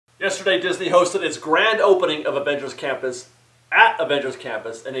Yesterday, Disney hosted its grand opening of Avengers Campus at Avengers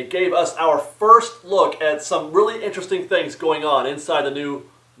Campus, and it gave us our first look at some really interesting things going on inside the new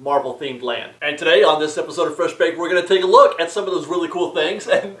Marvel-themed land. And today, on this episode of Fresh Baked, we're going to take a look at some of those really cool things.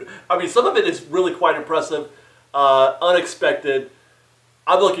 And I mean, some of it is really quite impressive, unexpected.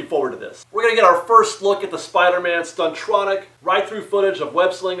 I'm looking forward to this. We're going to get our first look at the Spider-Man Stuntronic, right-through footage of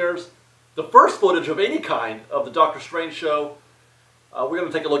Web Slingers, the first footage of any kind of the Doctor Strange show. We're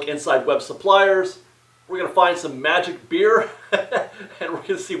going to take a look inside Web Suppliers. We're going to find some magic beer, and we're going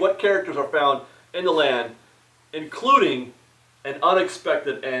to see what characters are found in the land, including an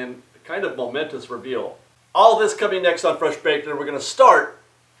unexpected and kind of momentous reveal. All this coming next on Fresh Baked, and we're going to start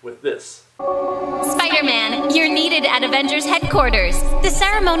with this. Spider-Man, you're needed at Avengers headquarters. The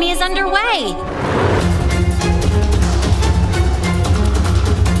ceremony is underway.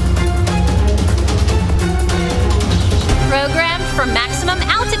 Programmed for maximum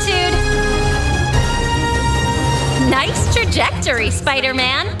altitude. Nice trajectory,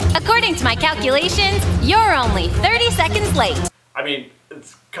 Spider-Man. According to my calculations, you're only 30 seconds late. I mean,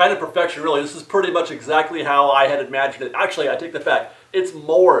 it's kind of perfection, really. This is pretty much exactly how I had imagined it. Actually, I take that back. It's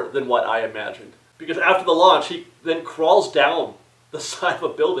more than what I imagined. Because after the launch, he then crawls down the side of a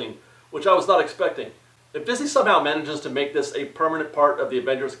building, which I was not expecting. If Disney somehow manages to make this a permanent part of the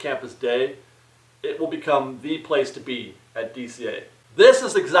Avengers Campus Day, it will become the place to be at DCA. This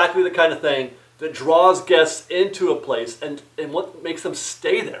is exactly the kind of thing that draws guests into a place and what makes them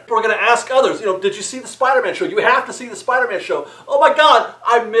stay there. We're going to ask others, you know, did you see the Spider-Man show? You have to see the Spider-Man show. Oh my God,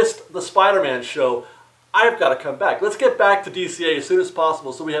 I missed the Spider-Man show. I've got to come back. Let's get back to DCA as soon as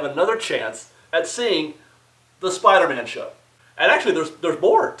possible so we have another chance at seeing the Spider-Man show. And actually, there's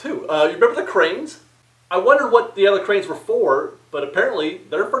more too. You remember the cranes? I wondered what the other cranes were for, but apparently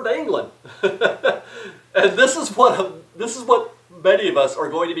they're for dangling. And this is what many of us are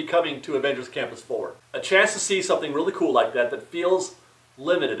going to be coming to Avengers Campus for. A chance to see something really cool like that that feels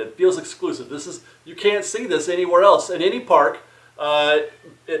limited, it feels exclusive. You can't see this anywhere else, in any park, at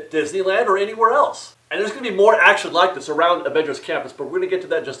Disneyland or anywhere else. And there's going to be more action like this around Avengers Campus, but we're going to get to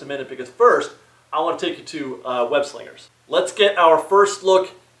that in just a minute because first, I want to take you to Web Slingers. Let's get our first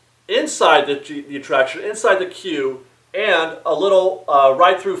look inside the attraction, inside the queue, and a little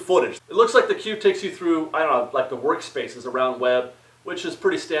ride-through footage. It looks like the queue takes you through, I don't know, like the workspaces around Web, which is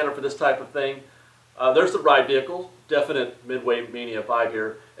pretty standard for this type of thing. There's the ride vehicle, definite Midway Mania vibe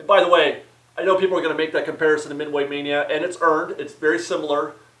here. And by the way, I know people are going to make that comparison to Midway Mania, and it's earned. It's very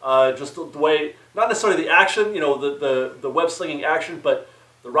similar, just the way, not necessarily the action, you know, the web slinging action, but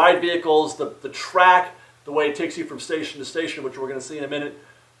the ride vehicles, the track, the way it takes you from station to station, which we're going to see in a minute.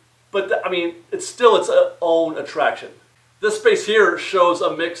 But I mean, it's still its own attraction. This space here shows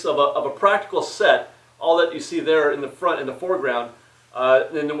a mix of a practical set, all that you see there in the front, in the foreground,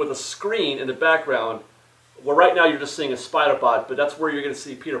 and then with a screen in the background, where right now you're just seeing a Spider-Bot, but that's where you're going to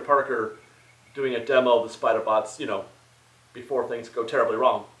see Peter Parker doing a demo of the Spider-Bots, you know, before things go terribly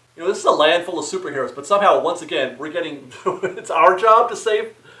wrong. You know, this is a land full of superheroes, but somehow, once again, we're getting, it's our job to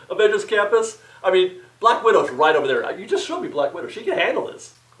save Avengers Campus. I mean, Black Widow's right over there. You just showed me Black Widow. She can handle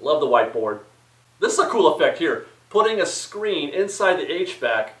this. Love the whiteboard. This is a cool effect here. Putting a screen inside the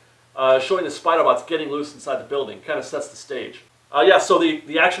HVAC, showing the Spider-Bots getting loose inside the building. Kind of sets the stage. Yeah, so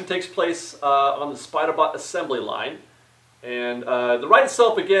the action takes place on the Spider-Bot assembly line. And the ride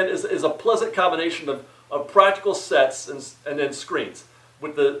itself, again, is a pleasant combination of practical sets and then screens.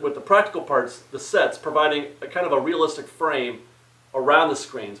 With the practical parts, the sets, providing a kind of a realistic frame around the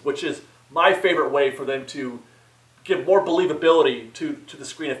screens, which is my favorite way for them to give more believability to the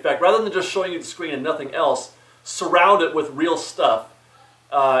screen effect. Rather than just showing you the screen and nothing else, surround it with real stuff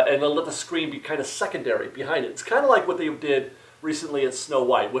and then let the screen be kind of secondary behind it. It's kind of like what they did recently at Snow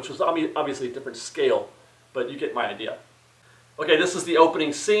White, which was obviously a different scale, but you get my idea. Okay, this is the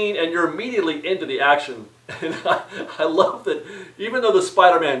opening scene, and you're immediately into the action. And I love that even though the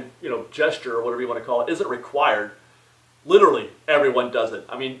Spider-Man, you know, gesture or whatever you want to call it isn't required, literally everyone does it.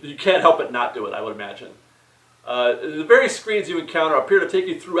 I mean, you can't help but not do it, I would imagine. The various screens you encounter appear to take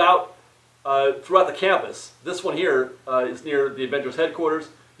you throughout the campus. This one here is near the Avengers headquarters.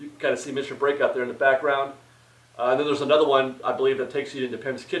 You can kind of see Mission Breakout there in the background. And then there's another one, I believe, that takes you into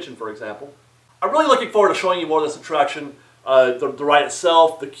Pyms Kitchen, for example. I'm really looking forward to showing you more of this attraction. The ride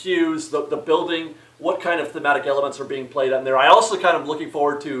itself, the queues, the building, what kind of thematic elements are being played in there. I also kind of looking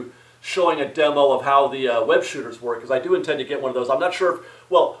forward to showing a demo of how the web shooters work, because I do intend to get one of those. I'm not sure if,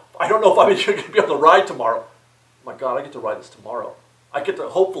 well, I don't know if I'm going to be able to ride tomorrow. Oh my God, I get to ride this tomorrow. I get to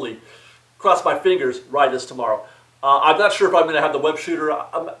hopefully, cross my fingers, ride this tomorrow. I'm not sure if I'm going to have the web shooter,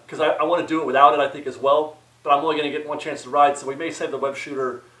 because I want to do it without it, I think, as well. But I'm only going to get one chance to ride, so we may save the web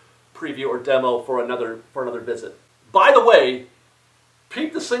shooter preview or demo for another visit. By the way,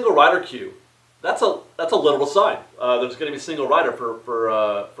 peep the single rider queue. That's a literal sign. There's going to be single rider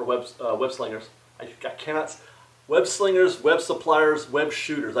for web slingers. I cannot. Web slingers, web suppliers, web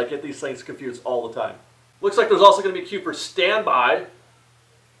shooters. I get these things confused all the time. Looks like there's also going to be a queue for standby,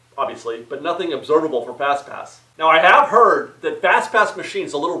 obviously, but nothing observable for FastPass. Now I have heard that FastPass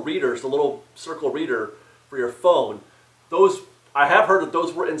machines, the little readers, the little circle reader for your phone, I have heard that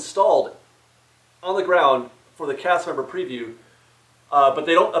those were installed on the ground for the cast member preview, but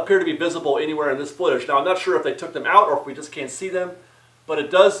they don't appear to be visible anywhere in this footage. Now I'm not sure if they took them out or if we just can't see them, but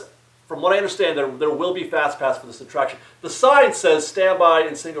it does, from what I understand, there will be FastPass for this attraction. The sign says standby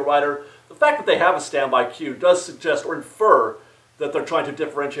and single rider. The fact that they have a standby queue does suggest or infer that they're trying to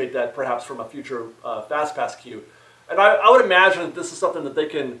differentiate that perhaps from a future FastPass queue. And I would imagine that this is something that they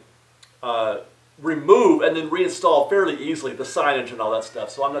can remove and then reinstall fairly easily, the signage and all that stuff.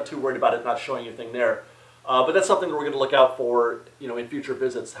 So I'm not too worried about it not showing anything there. But that's something that we're going to look out for, in future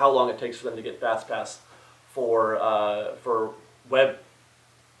visits, how long it takes for them to get FastPass for web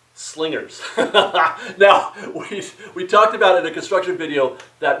slingers. Now, we talked about in a construction video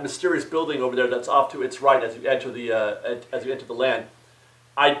that mysterious building over there that's off to its right as you enter the land.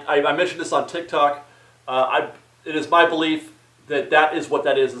 I mentioned this on TikTok. It is my belief that is what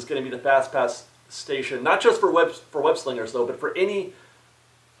that is. It's going to be the FastPass station, not just for web slingers though, but for any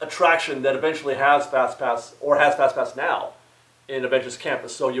attraction that eventually has FastPass or has FastPass now in Avengers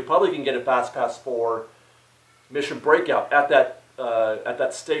Campus. So you probably can get a FastPass for Mission Breakout at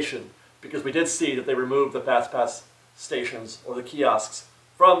that station, because we did see that they removed the FastPass stations or the kiosks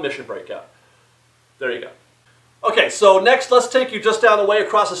from Mission Breakout. There you go. Okay, so next let's take you just down the way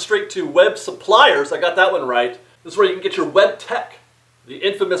across the street to Web Suppliers. I got that one right. This is where you can get your web tech, the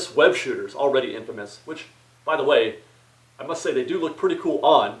infamous web shooters, already infamous, which, by the way, I must say they do look pretty cool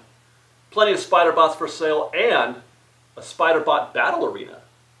on. Plenty of spider bots for sale and a spider bot battle arena.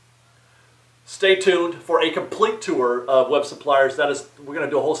 Stay tuned for a complete tour of Web Suppliers. We're going to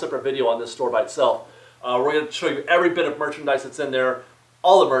do a whole separate video on this store by itself. We're going to show you every bit of merchandise that's in there,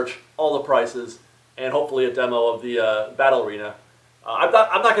 all the merch, all the prices, and hopefully a demo of the battle arena. I'm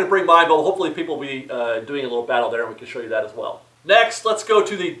not going to bring mine, but hopefully people will be doing a little battle there, and we can show you that as well. Next, let's go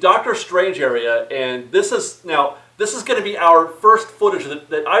to the Doctor Strange area, and this is going to be our first footage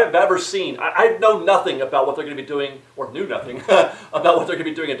that I have ever seen. I know nothing about what they're going to be doing, or knew nothing about what they're going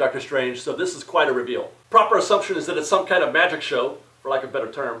to be doing at Doctor Strange, so this is quite a reveal. Proper assumption is that it's some kind of magic show, for lack of a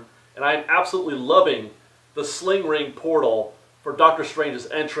better term, and I am absolutely loving the sling ring portal for Doctor Strange's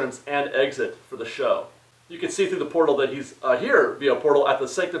entrance and exit for the show. You can see through the portal that he's here via portal at the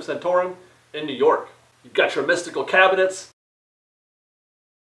Sanctum Sanctorum in New York. You've got your mystical cabinets,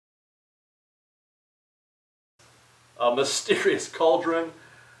 a mysterious cauldron,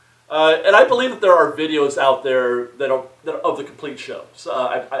 and I believe that there are videos out there that are of the complete show. So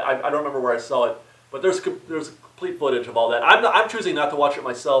I don't remember where I saw it, but there's complete footage of all that. I'm choosing not to watch it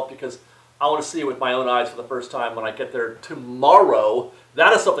myself because I want to see it with my own eyes for the first time when I get there tomorrow.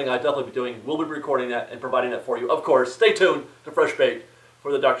 That is something I'll definitely be doing. We'll be recording that and providing that for you. Of course, stay tuned to FreshBaked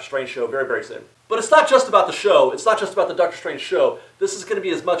for the Doctor Strange show very, very soon. But it's not just about the show. It's not just about the Doctor Strange show. This is going to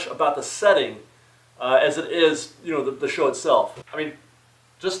be as much about the setting as it is, the show itself. I mean,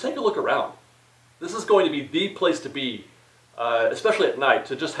 just take a look around. This is going to be the place to be, especially at night,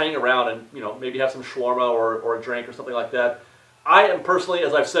 to just hang around and maybe have some shawarma or a drink or something like that. I am personally,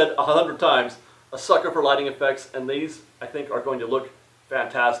 as I've said 100 times, a sucker for lighting effects, and these, I think, are going to look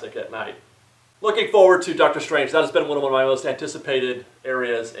fantastic at night. Looking forward to Doctor Strange. That has been one of my most anticipated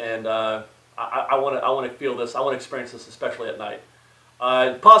areas, and I want to feel this. I want to experience this, especially at night.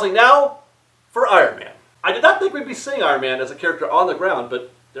 Pausing now for Iron Man. I did not think we'd be seeing Iron Man as a character on the ground,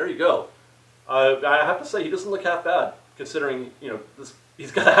 but there you go. I have to say, he doesn't look half bad, considering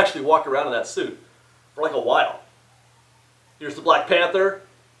he's got to actually walk around in that suit for like a while. Here's the Black Panther,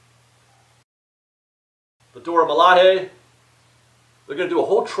 the Dora Milaje. They're going to do a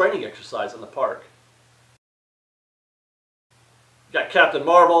whole training exercise in the park. You got Captain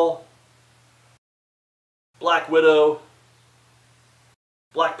Marvel, Black Widow,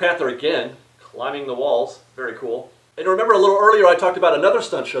 Black Panther again, climbing the walls. Very cool. And remember a little earlier I talked about another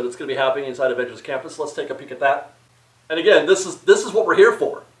stunt show that's going to be happening inside Avengers Campus. Let's take a peek at that. And again, this is what we're here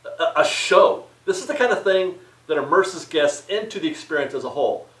for. A show. This is the kind of thing that immerses guests into the experience as a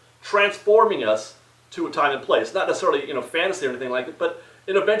whole, transforming us to a time and place. Not necessarily fantasy or anything like it, but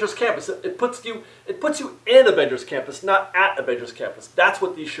in Avengers Campus, it puts you in Avengers Campus, not at Avengers Campus. That's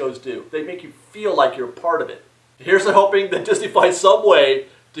what these shows do. They make you feel like you're part of it. Here's to hoping that Disney finds some way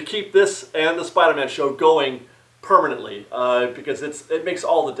to keep this and the Spider-Man show going permanently because it makes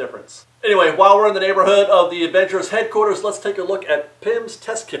all the difference. Anyway, while we're in the neighborhood of the Avengers headquarters, let's take a look at Pyms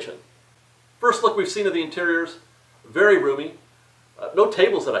Test Kitchen. First look we've seen of the interiors, very roomy. No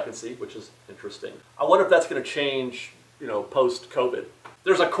tables that I can see, which is interesting. I wonder if that's going to change, you know, post-COVID.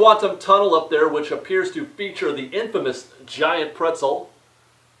 There's a quantum tunnel up there which appears to feature the infamous giant pretzel.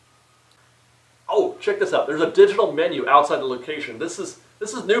 Oh, check this out. There's a digital menu outside the location. This is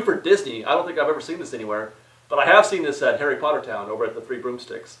new for Disney. I don't think I've ever seen this anywhere, but I have seen this at Harry Potter Town over at the Three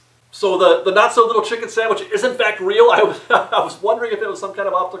Broomsticks. So the not-so-little chicken sandwich is in fact real. I was wondering if it was some kind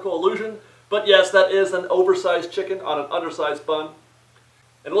of optical illusion, but yes, that is an oversized chicken on an undersized bun.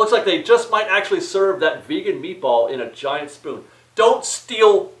 And it looks like they just might actually serve that vegan meatball in a giant spoon. Don't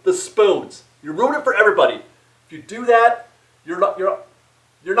steal the spoons. You're ruining it for everybody. If you do that, you're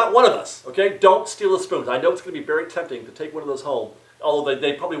not one of us, okay? Don't steal the spoons. I know it's going to be very tempting to take one of those home, although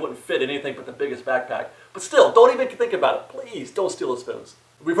they probably wouldn't fit in anything but the biggest backpack. But still, don't even think about it. Please, don't steal the spoons.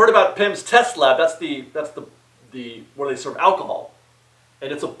 We've heard about Pyms Test Lab. That's the where they serve alcohol,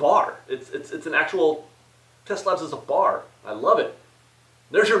 and it's a bar. It's an actual Test Labs is a bar. I love it.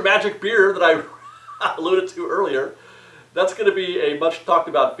 There's your magic beer that I alluded to earlier. That's going to be a much talked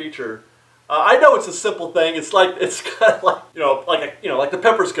about feature. I know it's a simple thing. It's kind of like the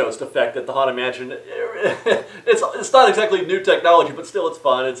Pepper's Ghost effect at the Haunted Mansion. It's not exactly new technology, but still it's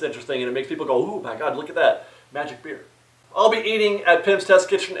fun. It's interesting, and it makes people go, "Ooh, my God, look at that magic beer." I'll be eating at Pyms Test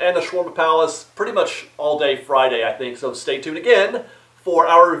Kitchen and the Shawarma Palace pretty much all day Friday, I think. So stay tuned again for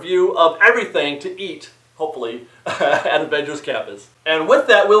our review of everything to eat, hopefully, at Avengers Campus. And with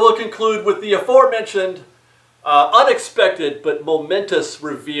that, we will conclude with the aforementioned unexpected but momentous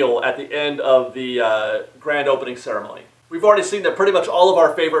reveal at the end of the grand opening ceremony. We've already seen that pretty much all of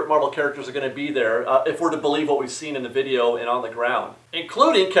our favorite Marvel characters are going to be there, if we're to believe what we've seen in the video and on the ground,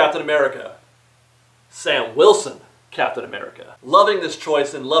 including Captain America, Sam Wilson Captain America. Loving this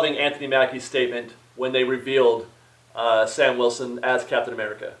choice and loving Anthony Mackie's statement when they revealed Sam Wilson as Captain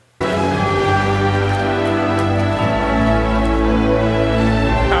America.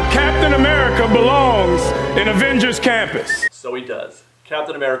 Captain America belongs in Avengers Campus. So he does.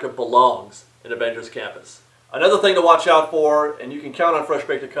 Captain America belongs in Avengers Campus. Another thing to watch out for, and you can count on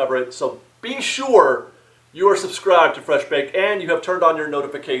FreshBaked to cover it, so be sure you are subscribed to FreshBaked and you have turned on your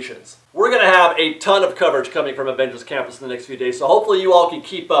notifications. We're going to have a ton of coverage coming from Avengers Campus in the next few days, so hopefully you all can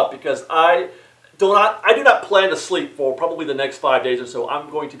keep up because I do not plan to sleep for probably the next 5 days or so. I'm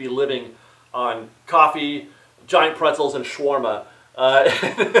going to be living on coffee, giant pretzels, and shawarma.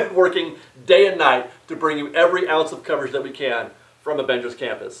 Working day and night to bring you every ounce of coverage that we can from Avengers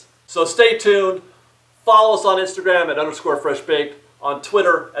Campus. So stay tuned. Follow us on Instagram at _FreshBaked, on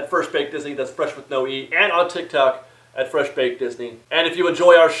Twitter at FreshBakedDisney, that's fresh with no E, and on TikTok at FreshBakedDisney. And if you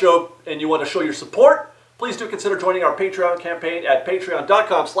enjoy our show and you want to show your support, please do consider joining our Patreon campaign at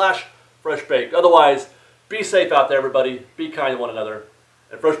patreon.com/FreshBaked. Otherwise, be safe out there, everybody. Be kind to one another.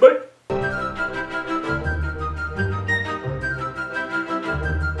 And FreshBaked!